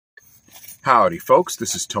Howdy folks,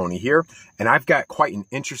 this is Tony here, and I've got quite an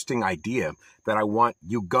interesting idea that I want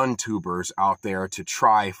you gun tubers out there to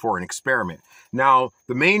try for an experiment. Now,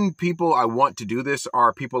 the main people I want to do this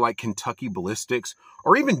are people like Kentucky Ballistics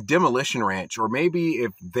or even Demolition Ranch, or maybe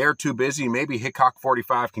if they're too busy, maybe Hickok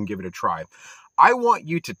 45 can give it a try. I want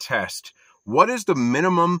you to test what is the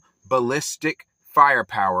minimum ballistic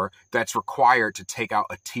firepower that's required to take out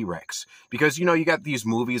a T-Rex. Because, you know, you got these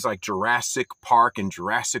movies like Jurassic Park and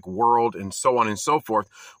Jurassic World and so on and so forth,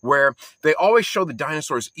 where they always show the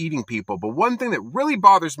dinosaurs eating people. But one thing that really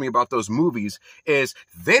bothers me about those movies is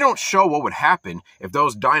they don't show what would happen if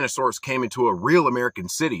those dinosaurs came into a real American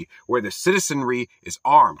city where the citizenry is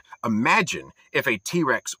armed. Imagine if a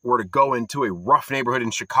T-Rex were to go into a rough neighborhood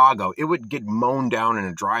in Chicago, it would get mown down in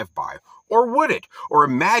a drive-by. Or would it? Or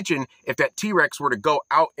imagine if that T-Rex were to go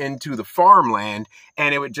out into the farmland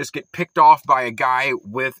and it would just get picked off by a guy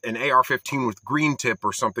with an AR-15 with green tip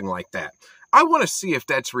or something like that. I want to see if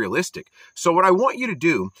that's realistic. So what I want you to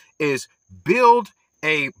do is build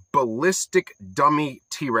a ballistic dummy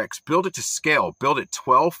T-Rex. Build it to scale. Build it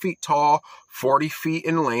 12 feet tall, 40 feet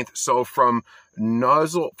in length. So from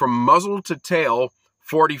muzzle to tail,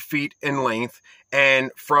 40 feet in length,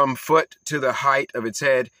 and from foot to the height of its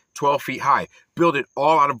head, 12 feet high. Build it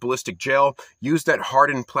all out of ballistic gel. Use that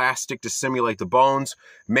hardened plastic to simulate the bones.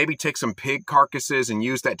 Maybe take some pig carcasses and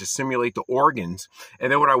use that to simulate the organs.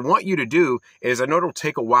 And then what I want you to do is, I know it'll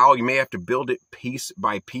take a while. You may have to build it piece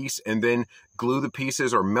by piece and then glue the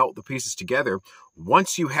pieces or melt the pieces together.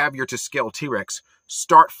 Once you have your to-scale T-Rex,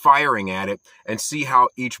 start firing at it and see how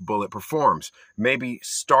each bullet performs. Maybe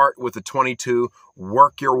start with a 22,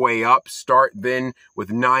 work your way up. Start then with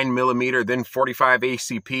 9mm, then 45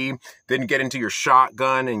 ACP, then get into your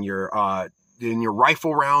shotgun and your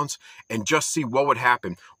rifle rounds and just see what would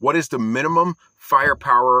happen. What is the minimum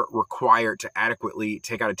firepower required to adequately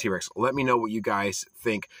take out a T-Rex? Let me know what you guys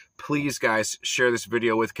think. Please, guys, share this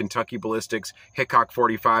video with Kentucky Ballistics, Hickok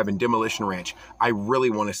 45, and Demolition Ranch. I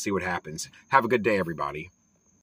really want to see what happens. Have a good day, everybody.